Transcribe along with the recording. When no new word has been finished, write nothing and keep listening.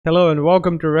Hello and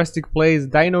welcome to Rustik Plays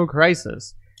Dino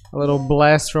Crisis. A little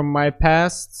blast from my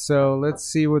past, so let's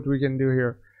see what we can do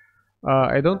here.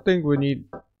 I don't think we need...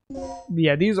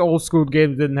 Yeah, these old school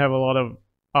games didn't have a lot of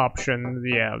options.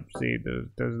 Yeah, see,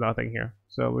 there's nothing here.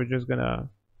 So we're just gonna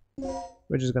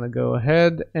go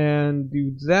ahead and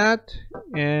do that.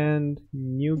 And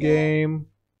new game.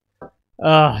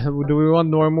 Do we want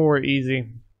normal or easy?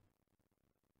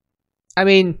 I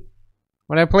mean,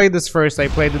 when I played this first, I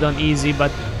played it on easy,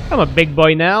 but I'm a big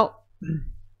boy now.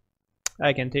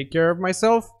 I can take care of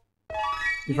myself,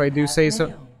 if I do say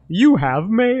so. You have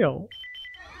mail!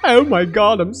 Oh my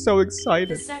god, I'm so excited.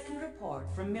 The second report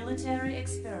from Military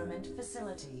Experiment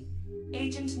Facility.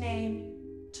 Agent name,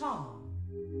 Tom.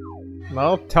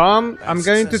 Well, Tom, I'm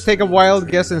going to take a wild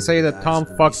guess and say that Tom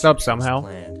fucked up somehow.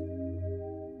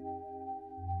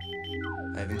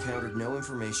 I've encountered no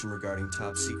information regarding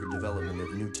top-secret development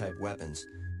of new type weapons.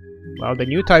 Well, the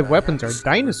new type weapons are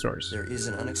dinosaurs. There is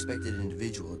an unexpected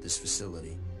individual at this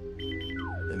facility.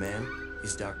 The man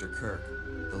is Dr.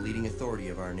 Kirk, the leading authority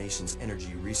of our nation's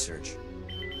energy research.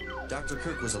 Dr.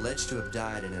 Kirk was alleged to have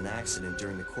died in an accident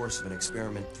during the course of an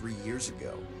experiment 3 years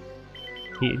ago.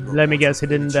 Let me guess, he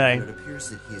didn't die. It appears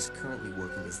that he is currently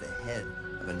working as the head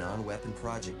of a non-weapon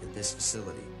project at this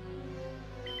facility.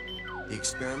 The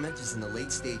experiment is in the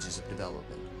late stages of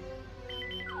development.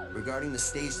 Regarding the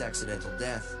staged accidental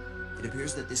death, it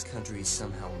appears that this country is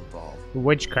somehow involved.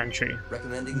 Which country?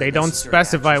 Recommending They don't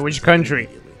specify which country.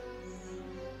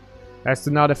 As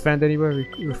to not offend anyone,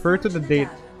 refer to the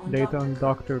data on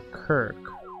Dr. Kirk.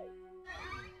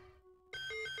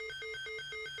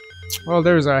 Well,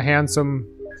 there's a handsome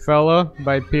fella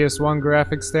by PS1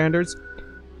 graphic standards.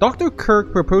 Dr.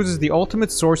 Kirk proposes the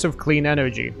ultimate source of clean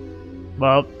energy.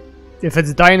 Well, if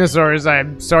it's dinosaurs,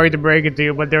 I'm sorry to break it to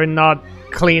you, but they're not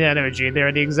clean energy.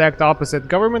 They're the exact opposite.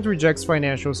 Government rejects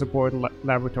financial support,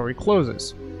 laboratory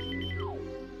closes.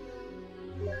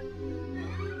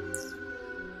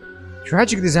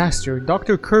 Tragic disaster.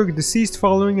 Dr. Kirk deceased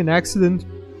following an accident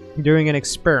during an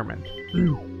experiment.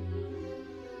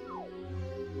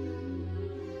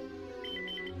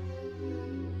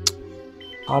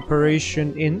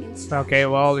 Operation in... Okay,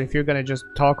 well, if you're gonna just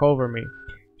talk over me.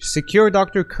 Secure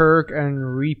Dr. Kirk and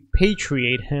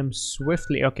repatriate him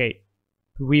swiftly. Okay,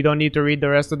 we don't need to read the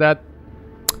rest of that.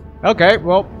 Okay,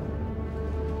 well.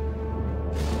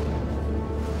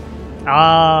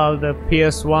 Ah, the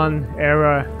PS1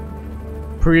 era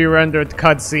pre-rendered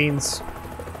cutscenes.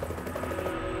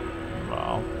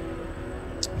 Wow.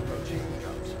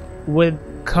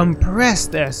 With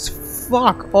compressed as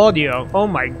fuck audio. Oh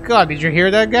my god, did you hear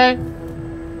that guy?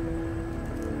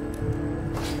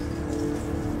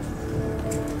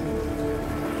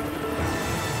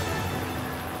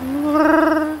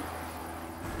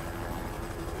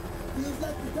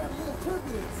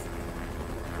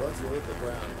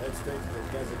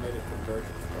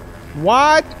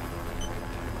 What?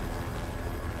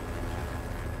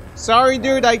 Sorry,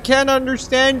 dude, I can't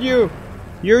understand you.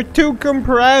 You're too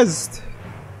compressed.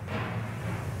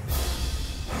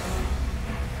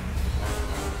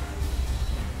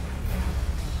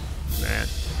 Man.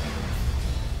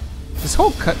 This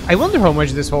whole cut... I wonder how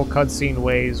much this whole cutscene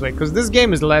weighs. Wait, because this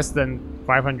game is less than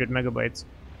 500 megabytes.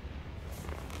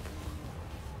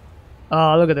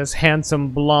 Oh, look at this handsome,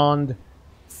 blonde,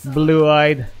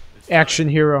 blue-eyed action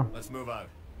hero. Let's move out.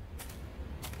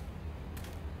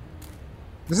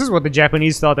 This is what the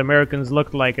Japanese thought Americans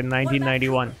looked like in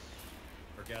 1991.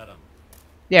 Forget him.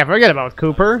 Yeah, forget about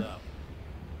Cooper.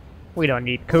 We don't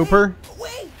need Cooper.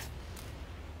 Wait!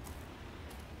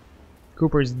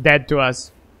 Cooper's dead to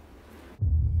us.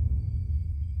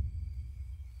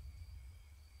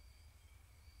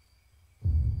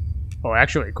 Oh,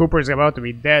 actually, Cooper's about to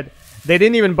be dead. They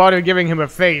didn't even bother giving him a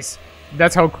face.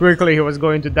 That's how quickly he was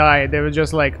going to die. They were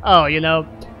just like, oh, you know,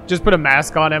 just put a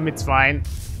mask on him, it's fine.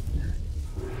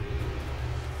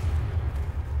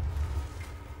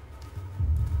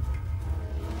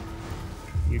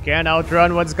 You can't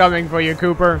outrun what's coming for you,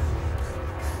 Cooper.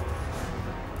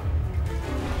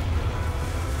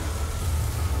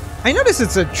 I notice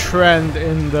it's a trend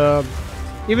in the...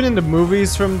 even in the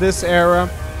movies from this era,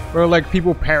 where like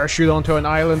people parachute onto an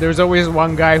island. There's always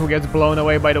one guy who gets blown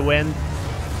away by the wind,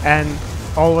 and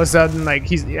all of a sudden, like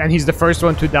he's the first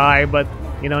one to die, but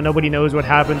you know nobody knows what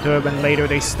happened to him, and later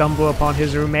they stumble upon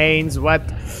his remains. What?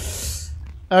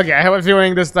 Okay, I have a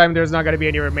feeling this time there's not gonna be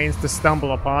any remains to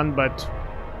stumble upon, but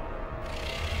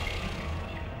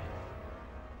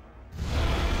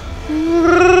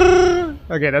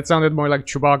okay, that sounded more like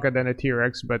Chewbacca than a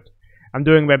T-Rex, but I'm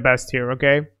doing my best here.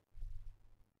 Okay.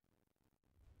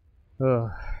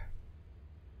 Ugh.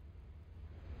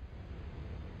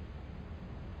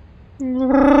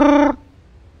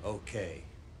 Okay,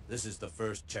 this is the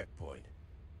first checkpoint.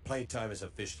 Playtime is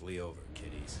officially over,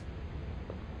 kiddies.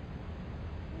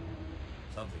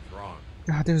 Something's wrong.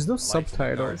 Ah, there's no The lights in the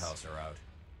subtitles. guardhouse are out.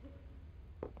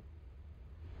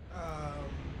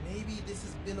 Maybe this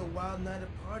has been a wild night of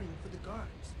partying for the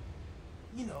guards.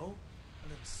 You know, a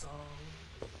little song,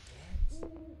 a little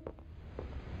dance.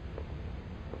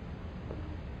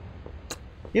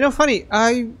 You know, funny,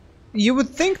 you would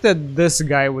think that this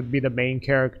guy would be the main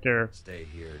character, Stay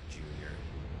here, Junior.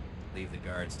 Leave the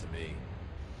guards to me.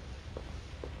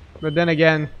 but then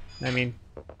again, I mean,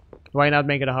 why not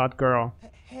make it a hot girl?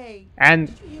 Hey, And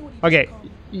did you hear what he okay, just called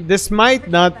me? this might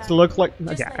not look like.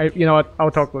 Okay, you know what?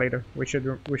 I'll talk later. We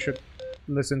should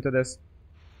listen to this.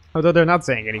 Although they're not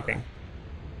saying anything.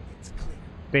 It's clear.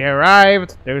 They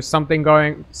arrived. There's something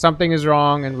going. Something is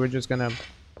wrong, and we're just gonna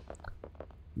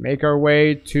make our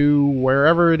way to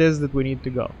wherever it is that we need to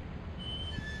go.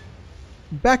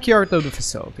 Backyard of the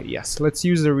facility. Yes, let's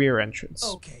use the rear entrance.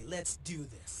 Okay, let's do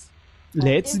this.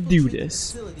 Let's I'll do infiltrate the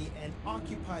this. facility and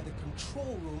occupy the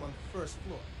control room on the first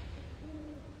floor.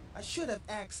 I should have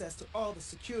access to all the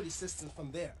security systems from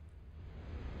there.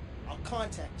 I'll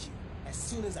contact you as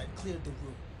soon as I've cleared the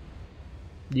room.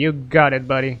 You got it,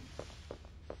 buddy.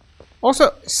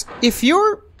 Also, if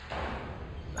you're...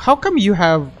 How come you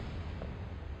have...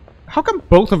 How come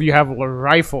both of you have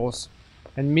rifles?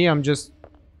 And me, I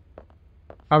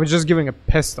was just giving a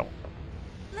pistol.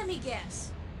 Let me guess.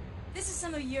 This is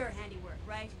some of your handiwork,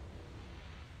 right?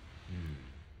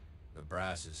 The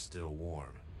brass is still warm.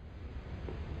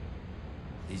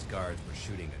 These guards were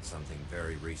shooting at something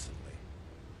very recently.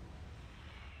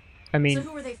 I So mean,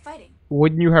 who were they fighting?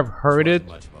 wouldn't you have heard This it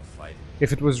wasn't much of a fight.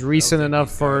 if it was recent think enough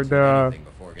these for guards did the anything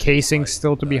before getting casing fight,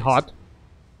 still to be guys. hot?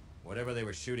 Whatever they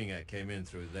were shooting at came in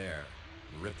through there,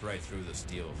 ripped right through the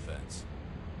steel fence.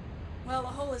 Well, the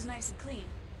hole is nice and clean.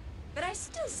 But I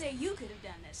still say you could have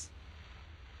done this.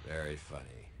 Very funny.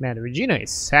 Man, Regina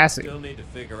is sassy. Still need to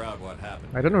figure out what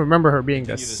happened. I don't remember her being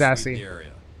Continue that to sweep sassy. the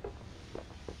area.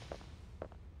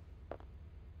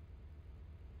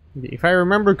 If I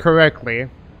remember correctly,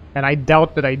 and I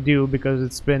doubt that I do because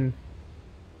it's been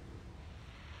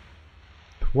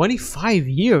 25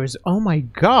 years. Oh my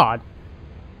god.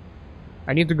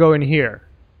 I need to go in here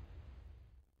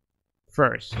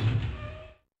first.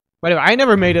 By the way, I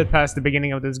never made it past the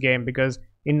beginning of this game because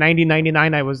in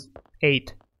 1999 I was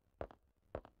 8.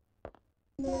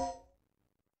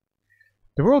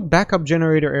 The world backup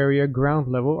generator area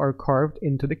ground level are carved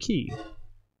into the key.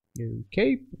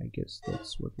 Okay, I guess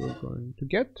that's what we're going to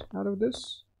get out of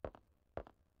this.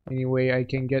 Anyway, I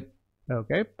can get...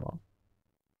 Okay, well.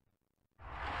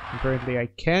 Apparently I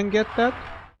can get that.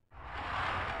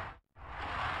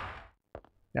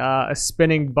 A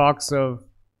spinning box of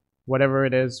whatever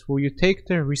it is. Will you take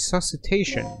the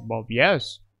resuscitation? Well,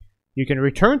 yes. You can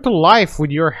return to life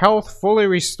with your health fully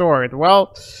restored.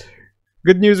 Well,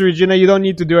 good news, Regina. You don't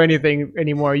need to do anything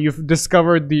anymore. You've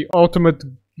discovered the ultimate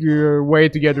way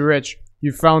to get rich.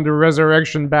 You found the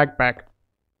resurrection backpack.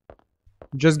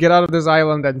 Just get out of this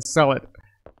island and sell it.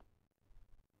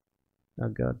 Oh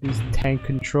god, these tank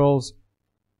controls.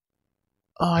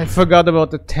 Oh, I forgot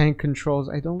about the tank controls.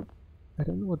 I don't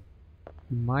know what...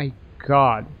 My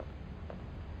god.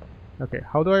 Okay,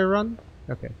 how do I run?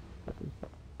 Okay.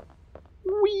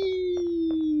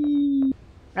 Whee!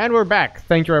 And we're back.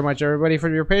 Thank you very much, everybody, for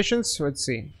your patience. Let's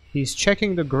see. He's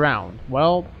checking the ground.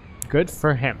 Well, good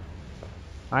for him.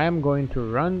 I am going to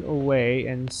run away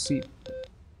and see...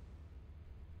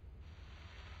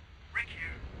 Rick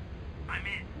here. I'm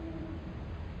in.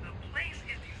 The place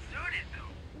is deserted,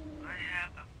 though. I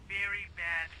have a very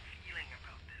bad feeling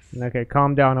about this. Okay,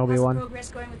 calm down, How's the Obi-Wan.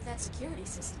 progress going with that security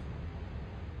system?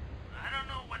 I don't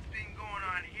know what's been going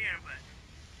on here, but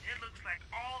it looks like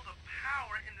all the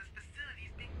power in this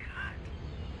facility's been cut.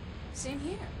 Same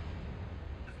here.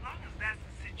 As long as that's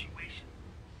the situation,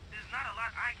 there's not a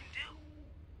lot I can do.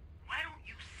 Why don't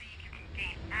you see if you can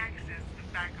gain access to the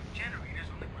backup generators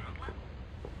on the ground level?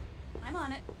 I'm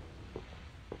on it.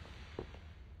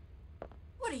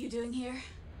 What are you doing here?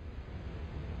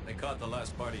 They caught the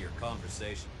last part of your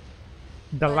conversation.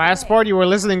 The last part, you were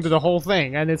listening to the whole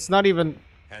thing, and it's not even...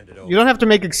 Hand it over. You don't have to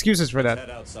make excuses for Let's that.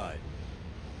 head outside.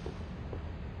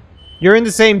 You're in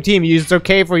the same team. It's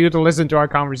okay for you to listen to our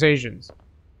conversations.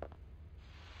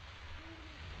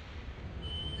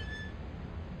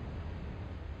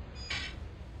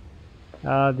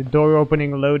 The door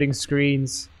opening loading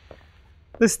screens.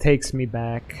 This takes me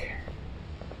back.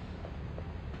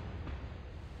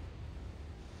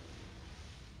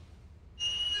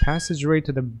 Passageway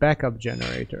to the backup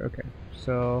generator. Okay,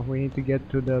 so we need to get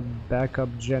to the backup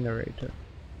generator.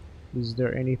 Is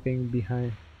there anything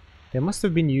behind? They must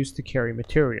have been used to carry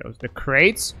materials. The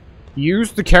crates?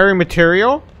 Used to carry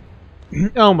material?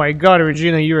 Oh my god,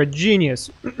 Regina, you're a genius.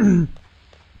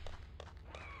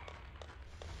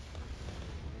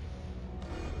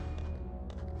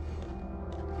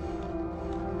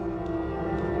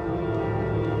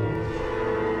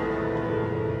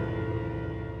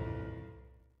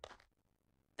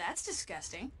 That's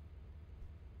disgusting.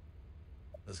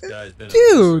 This guy's been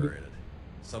Dude! eviscerated.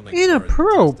 Something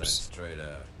Inappropriate. straight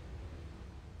out.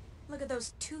 Look at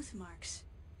those tooth marks.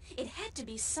 It had to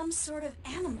be some sort of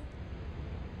animal.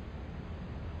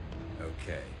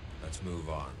 Okay, let's move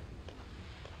on.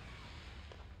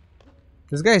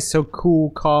 This guy is so cool,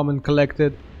 calm, and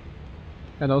collected.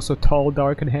 And also tall,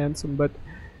 dark, and handsome, but...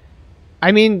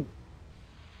 I mean...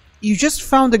 You just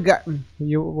found a guy...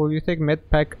 Will you take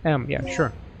Medpack M? Yeah,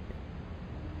 sure.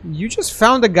 You just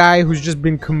found a guy who's just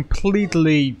been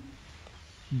completely...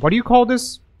 What do you call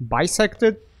this?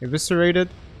 Bisected? Eviscerated?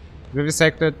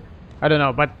 Vivisected? I don't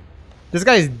know, but... This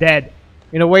guy is dead.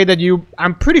 In a way that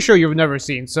I'm pretty sure you've never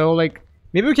seen. So, like...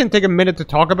 Maybe we can take a minute to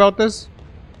talk about this?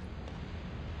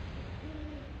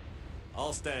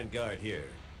 I'll stand guard here.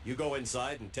 You go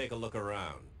inside and take a look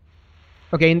around.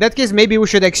 Okay, in that case, maybe we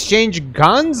should exchange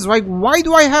guns? Like, why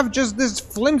do I have just this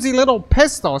flimsy little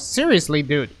pistol? Seriously,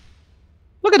 dude.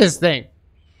 Look at this thing.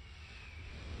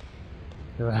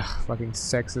 Ugh, fucking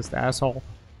sexist asshole.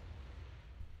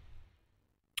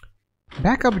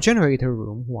 Backup generator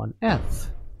room 1F.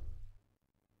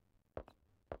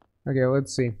 Okay,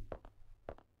 let's see.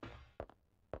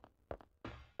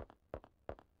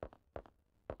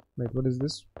 Wait, what is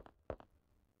this?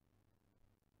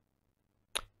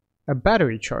 A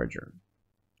battery charger.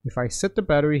 If I set the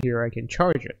battery here, I can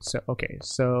charge it. So, okay,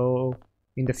 so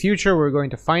in the future, we're going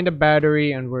to find a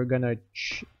battery and we're gonna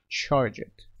charge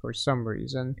it for some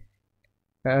reason.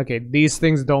 Okay, these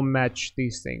things don't match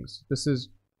these things. This is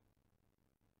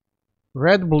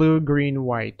red, blue, green,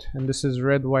 white, and this is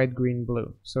red, white, green,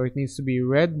 blue. So it needs to be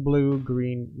red, blue,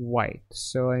 green, white.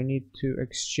 So I need to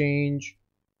exchange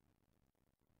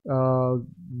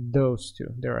those two.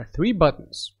 There are 3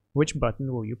 buttons. Which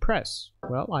button will you press?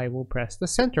 Well, I will press the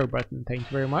center button. Thank you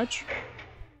very much.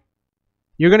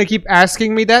 You're gonna keep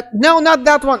asking me that? No, not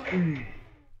that one!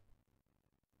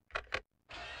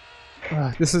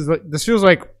 This feels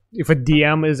like if a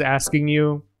DM is asking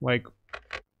you, like,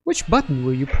 which button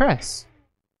will you press?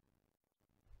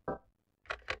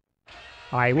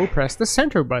 I will press the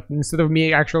center button. Instead of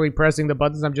me actually pressing the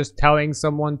buttons, I'm just telling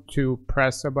someone to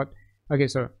press a button. Okay,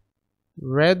 so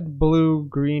red, blue,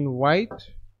 green,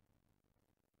 white.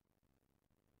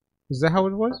 Is that how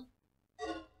it was?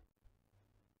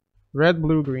 Red,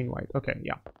 blue, green, white. Okay,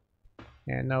 yeah.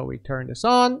 And now we turn this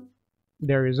on.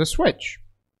 There is a switch.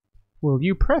 Will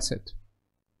you press it?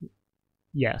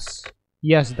 Yes.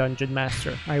 Yes, Dungeon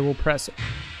Master. I will press it.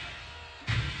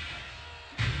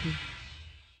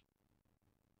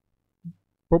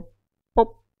 Boop,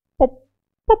 boop, boop,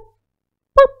 boop,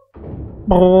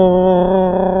 boop.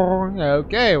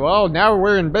 Okay, well, now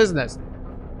we're in business.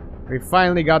 We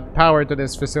finally got power to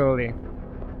this facility.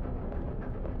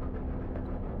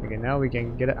 Okay, now we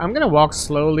can get it. I'm gonna walk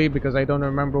slowly because I don't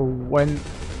remember when...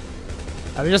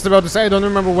 I was just about to say I don't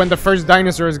remember when the first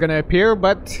dinosaur is gonna appear,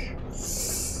 but...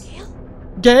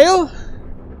 Gale? Gale?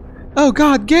 Oh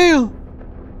god, Gale!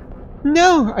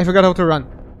 No! I forgot how to run.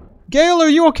 Gale, are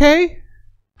you okay?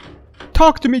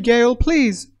 Talk to me, Gale,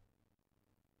 please.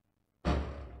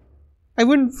 I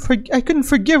couldn't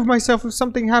forgive myself if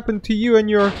something happened to you and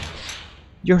your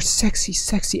sexy,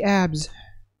 sexy abs.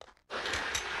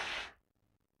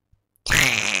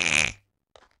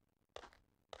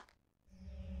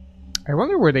 I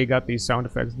wonder where they got these sound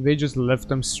effects. Did they just lift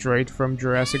them straight from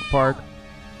Jurassic Park?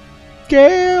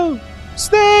 Gale!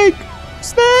 Snake!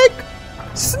 Snake!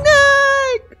 Snake!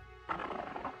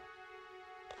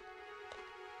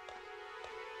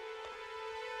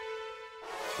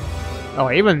 Oh,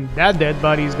 even that dead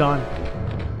body's gone.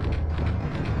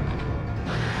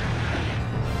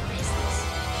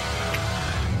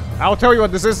 I'll tell you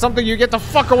what, this is something you get the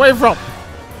fuck away from!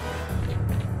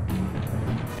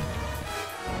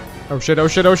 Oh shit, oh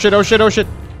shit, oh shit, oh shit, oh shit!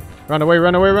 Run away,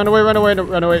 run away, run away, run away,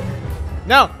 run away.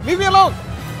 No! Leave me alone!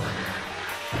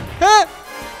 Huh?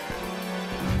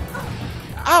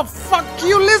 Oh, fuck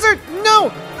you, lizard!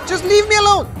 No! Just leave me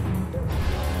alone!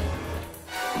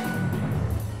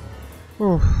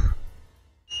 Oof.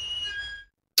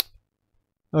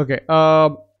 Okay,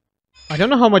 I don't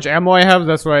know how much ammo I have,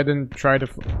 that's why I didn't try to...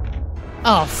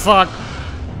 Oh, fuck!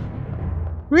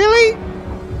 Really?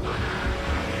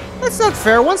 That's not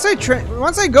fair. Once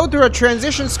I go through a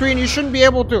transition screen, you shouldn't be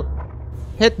able to...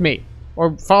 hit me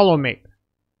or follow me.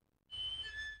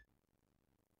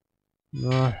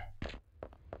 Ugh.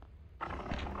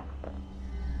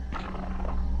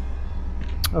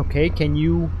 Okay, can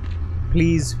you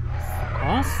please fuck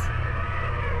off?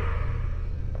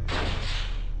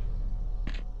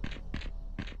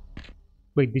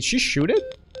 Wait, did she shoot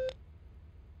it?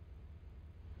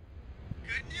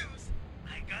 Good news.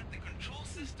 I got the control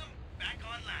system back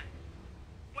online.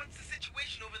 What's the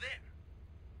situation over there?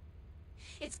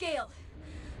 It's Gale.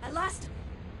 I lost him.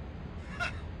 So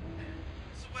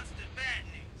what's the bad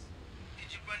news?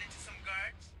 Did you run into some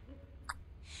guards?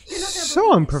 You're not gonna So believe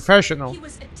this. unprofessional. He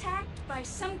was attacked by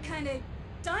some kind of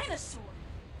dinosaur.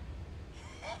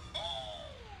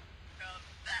 Now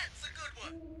that's a good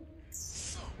one.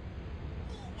 So,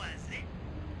 who was it?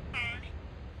 Arnie?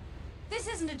 This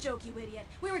isn't a joke, you idiot.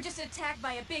 We were just attacked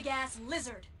by a big-ass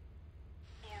lizard.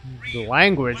 For The real?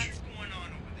 language. What's going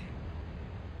on over there?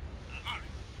 Alright.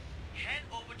 Head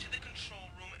over to the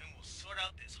control room and we'll sort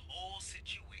out this whole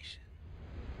situation.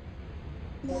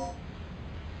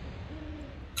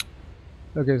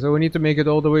 Okay, so we need to make it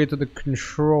all the way to the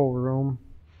control room.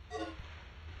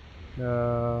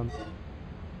 I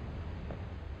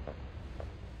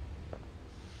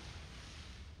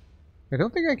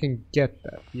don't think I can get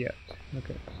that yet.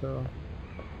 Okay, so...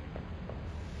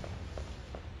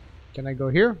 Can I go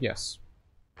here? Yes.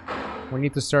 We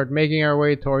need to start making our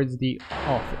way towards the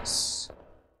office.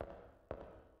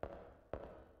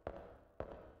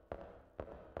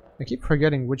 I keep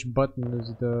forgetting which button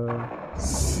is the...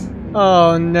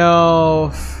 Oh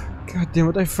no! God damn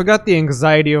it, I forgot the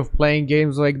anxiety of playing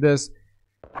games like this.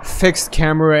 Fixed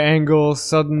camera angles,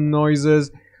 sudden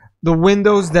noises. The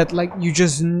windows that, like, you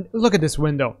just... Look at this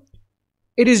window.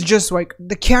 It is just like...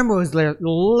 The camera is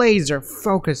laser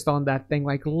focused on that thing.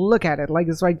 Like, look at it. Like,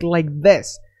 it's like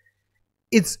this.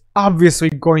 It's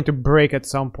obviously going to break at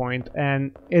some point,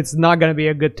 and it's not gonna be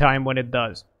a good time when it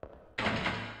does.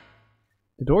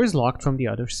 The door is locked from the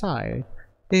other side.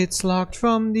 It's locked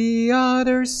from the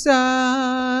other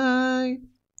side.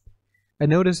 A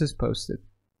notice is posted.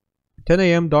 10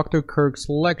 a.m. Dr. Kirk's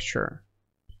lecture.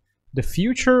 The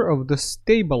future of the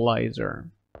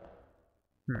stabilizer.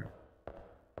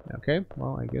 Okay,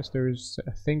 well, I guess there's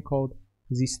a thing called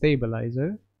the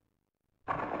stabilizer.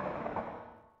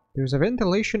 There's a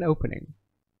ventilation opening.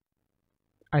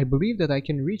 I believe that I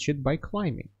can reach it by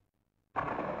climbing.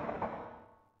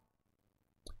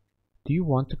 Do you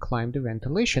want to climb the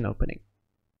ventilation opening?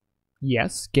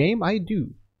 Yes, game, I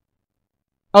do.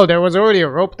 Oh, there was already a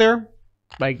rope there?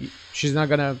 Like, she's not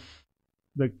gonna,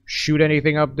 like, shoot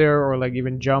anything up there or, like,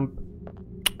 even jump?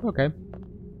 Okay.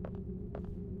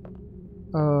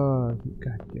 God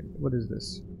damn it, what is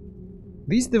this?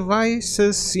 These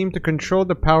devices seem to control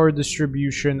the power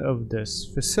distribution of this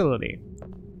facility.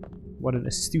 What an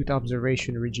astute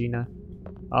observation, Regina.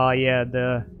 Oh yeah,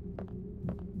 the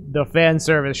fan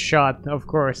service shot, of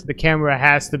course. The camera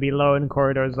has to be low in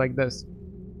corridors like this.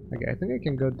 Okay, I think I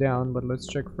can go down, but let's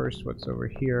check first what's over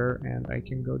here, and I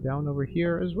can go down over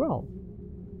here as well.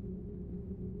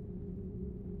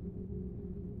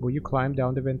 Will you climb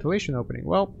down the ventilation opening?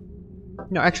 Well,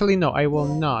 no, actually no, I will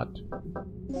not.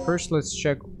 First, let's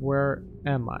check where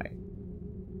am I.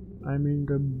 I'm in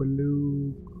the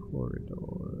blue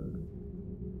corridor.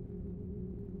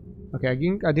 Okay, I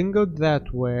didn't go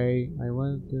that way. I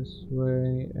went this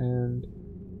way, and...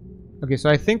 Okay, so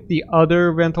I think the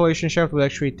other ventilation shaft would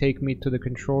actually take me to the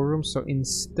control room, so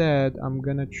instead, I'm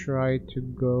gonna try to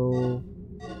go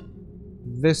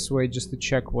this way just to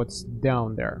check what's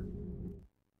down there.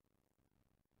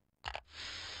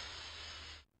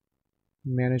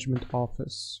 Management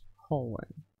office hallway.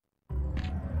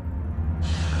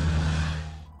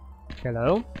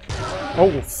 Hello?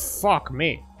 Oh, fuck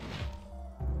me.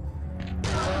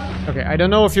 Okay, I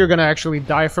don't know if you're gonna actually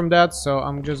die from that, so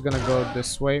I'm just gonna go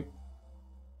this way.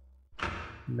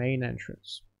 Main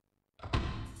entrance.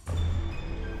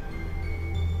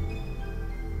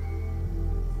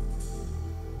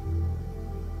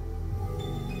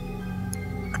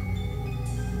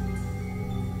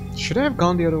 Should I have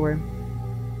gone the other way?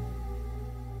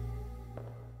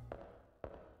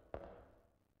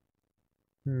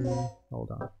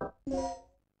 Hold on.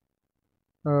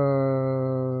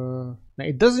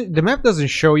 It doesn't. The map doesn't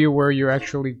show you where you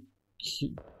actually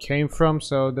came from,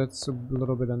 so that's a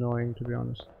little bit annoying, to be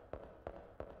honest.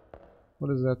 What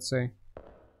does that say?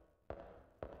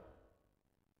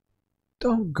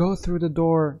 Don't go through the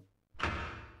door.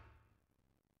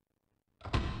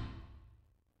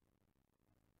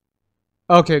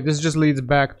 Okay, this just leads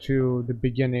back to the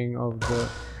beginning of the...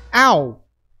 Ow!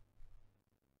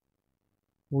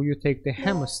 Will you take the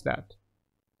hemostat?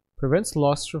 Prevents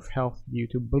loss of health due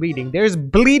to bleeding. There's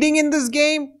bleeding in this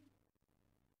game?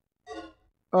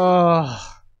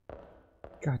 Oh,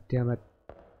 god damn it.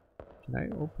 Can I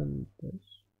open this?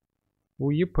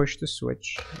 Will you push the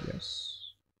switch?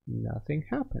 Yes. Nothing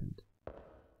happened.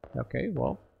 Okay,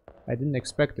 well, I didn't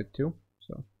expect it to,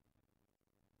 so.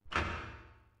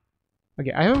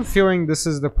 Okay, I have a feeling this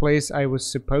is the place I was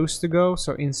supposed to go,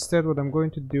 so instead what I'm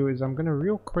going to do is I'm gonna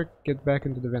real quick get back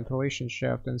into the ventilation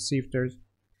shaft and see if there's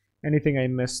anything I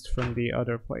missed from the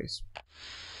other place.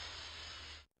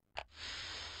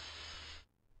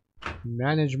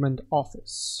 Management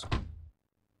office.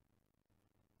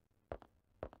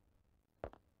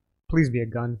 Please be a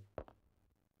gun.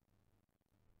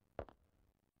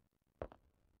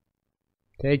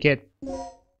 Take it.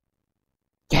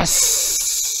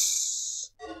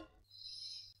 Yes!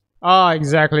 Ah,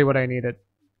 exactly what I needed.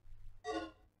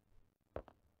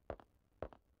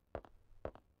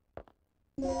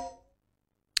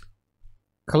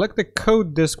 Collect the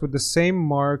code disk with the same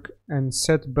mark and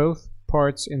set both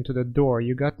parts into the door.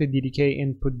 You got the DDK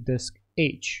input disk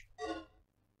H.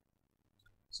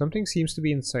 Something seems to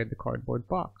be inside the cardboard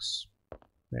box.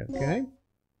 Okay.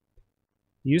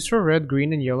 Used for red,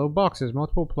 green, and yellow boxes.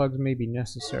 Multiple plugs may be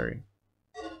necessary.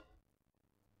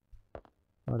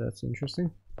 Oh, that's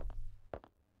interesting.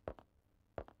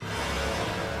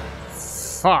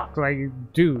 Fuck, like,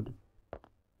 dude.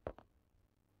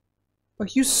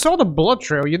 Like, you saw the blood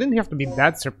trail. You didn't have to be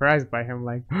that surprised by him,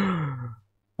 like...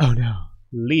 Oh no.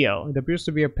 Leo. It appears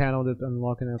to be a panel that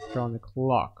unlocks an electronic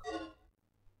lock.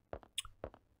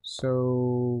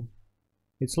 So...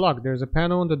 It's locked. There's a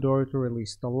panel on the door to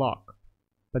release the lock.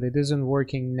 But it isn't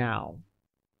working now.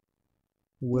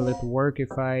 Will it work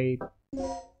if I...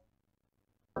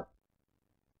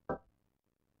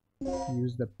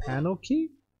 use the panel key?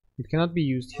 It cannot be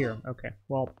used here. Okay,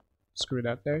 well, screw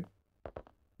that there.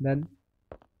 Then...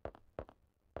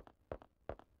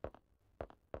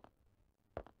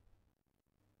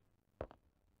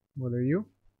 What are you?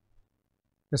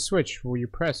 A switch. Will you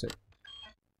press it?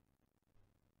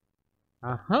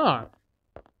 Aha!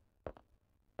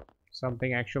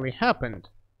 Something actually happened.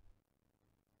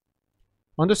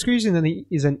 On the screen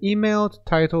is an email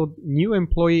titled New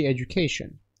Employee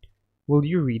Education. Will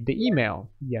you read the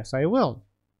email? Yes, I will.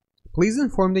 Please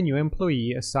inform the new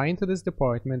employee assigned to this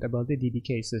department about the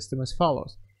DDK system as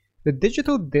follows. The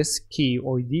Digital Disk Key,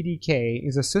 or DDK,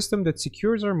 is a system that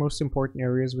secures our most important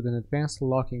areas with an advanced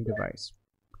locking device.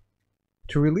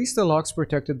 To release the locks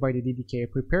protected by the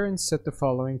DDK, prepare and set the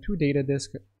following 2 data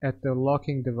disks at the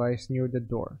locking device near the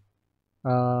door.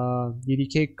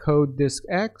 DDK code disk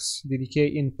X,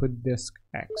 DDK input disk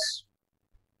X.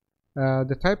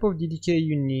 The type of DDK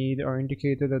you need are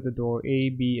indicated at the door, A,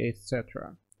 B,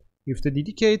 etc. If the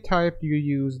DDK type you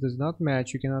use does not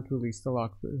match, you cannot release the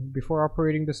lock. Before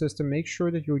operating the system, make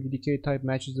sure that your DDK type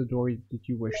matches the door that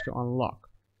you wish to unlock.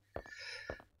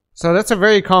 So that's a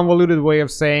very convoluted way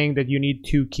of saying that you need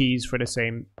 2 keys for the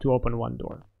same to open one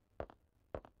door.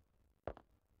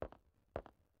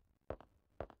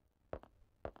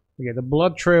 Okay, the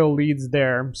blood trail leads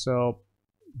there, so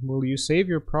will you save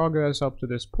your progress up to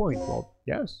this point? Well,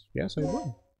 yes, I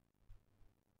will.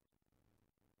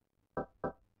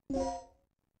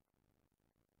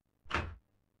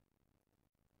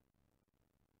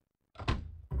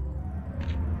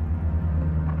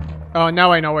 Oh,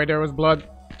 now I know why there was blood.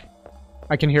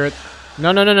 I can hear it.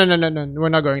 No. We're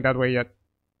not going that way yet.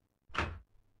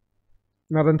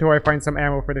 Not until I find some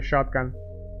ammo for the shotgun.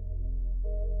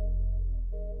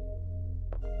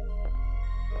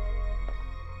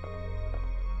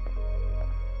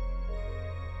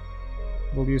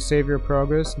 Will you save your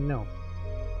progress? No.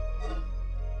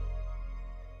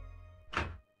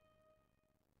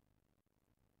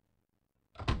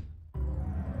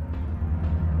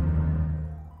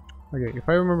 Okay, if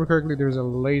I remember correctly, there's a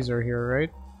laser here,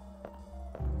 right?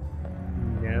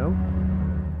 No.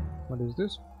 What is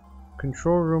this?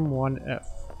 Control room 1F.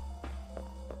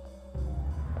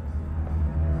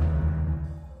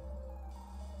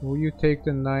 Will you take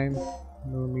the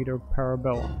 9mm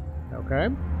parabellum? Okay.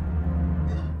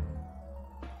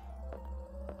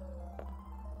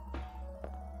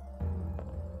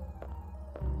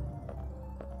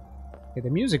 Okay, the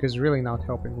music is really not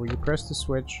helping. Will you press the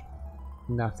switch?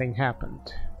 Nothing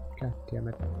happened. God damn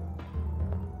it.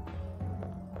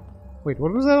 Wait,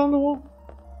 what was that on the wall?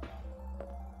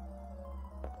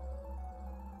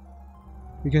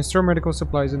 You can store medical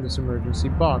supplies in this emergency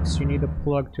box. You need a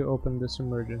plug to open this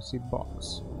emergency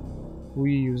box. Will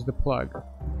you use the plug?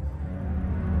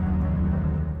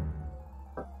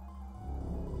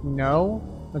 No?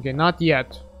 Okay, not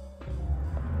yet.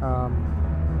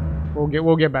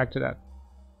 We'll get back to that.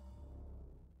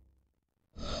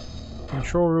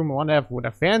 Control room 1F with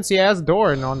a fancy ass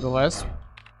door nonetheless.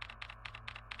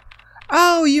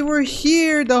 Oh, you were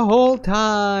here the whole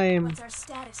time. What's our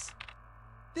status?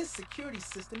 This security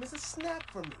system is a snack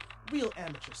for me. Real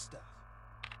amateur stuff.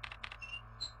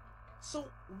 So,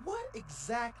 what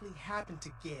exactly happened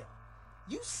to Gale?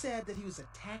 You said that he was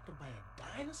attacked by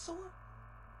a dinosaur?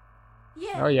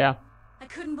 Yeah. Oh yeah. I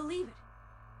couldn't believe it.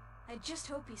 I just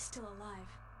hope he's still alive.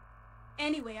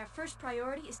 Anyway, our first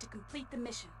priority is to complete the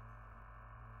mission.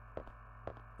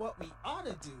 What we ought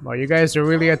to do. Well, you guys are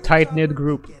really a tight-knit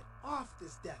group. Get off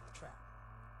this death trap.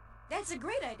 That's a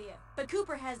great idea, but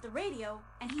Cooper has the radio,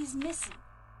 and he's missing.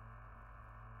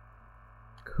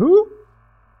 Who?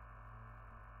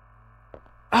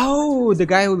 Oh, the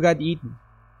guy who got eaten.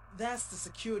 That's the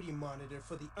security monitor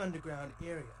for the underground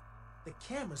area. The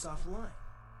camera's offline.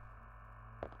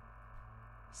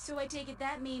 So I take it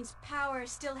that means power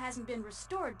still hasn't been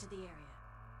restored to the area.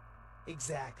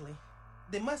 Exactly.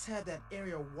 They must have that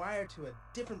area wired to a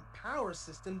different power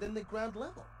system than the ground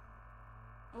level.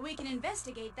 Well, we can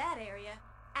investigate that area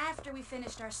after we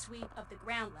finished our sweep of the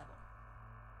ground level.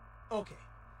 Okay,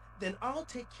 then I'll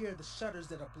take care of the shutters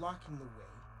that are blocking the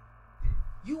way.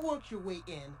 You work your way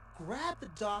in, grab the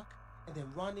dock, and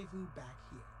then rendezvous back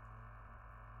here.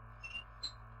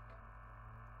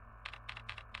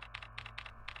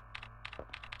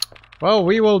 Well,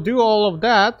 we will do all of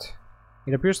that.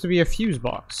 It appears to be a fuse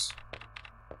box.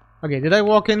 Okay, did I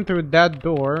walk in through that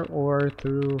door or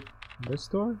through this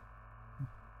door?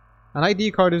 An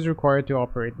ID card is required to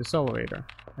operate this elevator.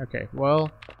 Okay, well,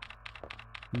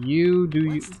 you do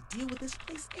you. What's the deal with this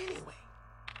place anyway?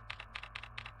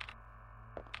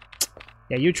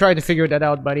 Yeah, you try to figure that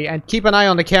out, buddy, and keep an eye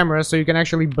on the camera so you can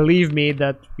actually believe me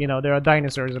that, you know, there are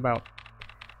dinosaurs about.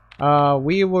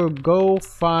 We will go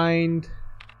find...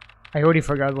 I already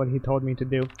forgot what he told me to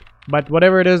do. But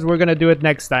whatever it is, we're gonna do it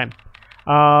next time.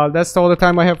 That's all the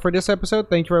time I have for this episode.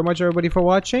 Thank you very much, everybody, for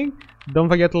watching. Don't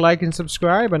forget to like and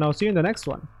subscribe, and I'll see you in the next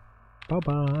one.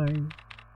 Bye-bye.